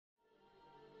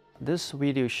This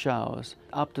video shows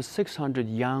up to 600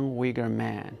 young Uyghur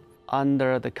men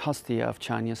under the custody of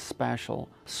Chinese special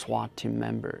SWAT team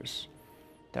members.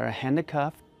 They are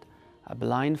handcuffed,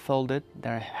 blindfolded,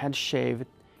 their heads shaved.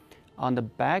 On the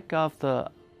back of the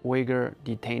Uyghur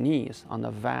detainees, on the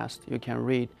vest, you can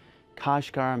read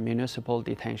Kashgar Municipal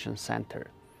Detention Center.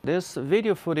 This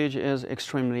video footage is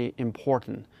extremely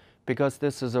important because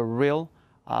this is a real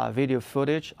video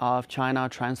footage of China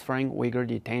transferring Uyghur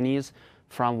detainees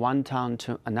from one town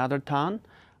to another town,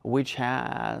 which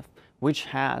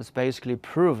has basically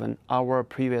proven our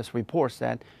previous reports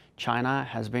that China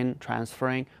has been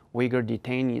transferring Uyghur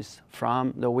detainees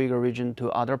from the Uyghur region to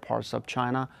other parts of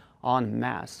China en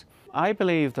masse. I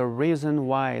believe the reason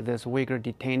why these Uyghur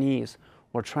detainees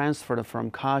were transferred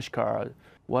from Kashgar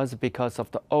was because of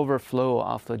the overflow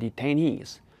of the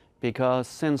detainees. Because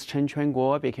since Chen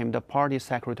Quanguo became the party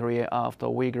secretary of the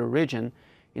Uyghur region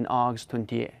in August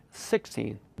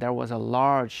 2016, there was a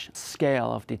large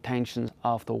scale of detentions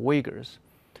of the Uyghurs.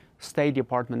 State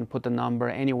Department put the number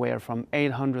anywhere from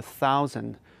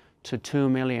 800,000 to 2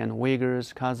 million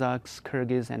Uyghurs, Kazakhs,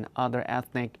 Kyrgyz, and other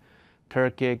ethnic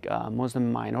Turkic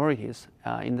Muslim minorities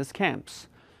in these camps.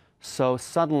 So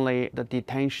suddenly the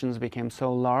detentions became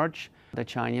so large, the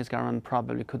Chinese government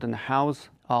probably couldn't house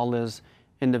all these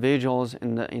individuals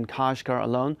in Kashgar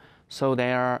alone, so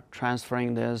they are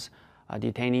transferring these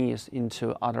detainees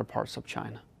into other parts of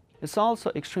China. It's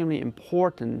also extremely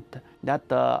important that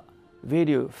the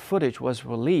video footage was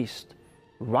released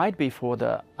right before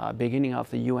the beginning of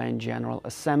the UN General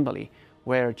Assembly,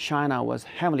 where China was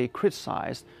heavily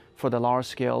criticized for the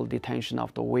large-scale detention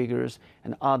of the Uyghurs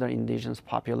and other indigenous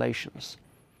populations.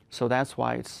 So that's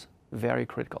why it's very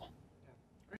critical.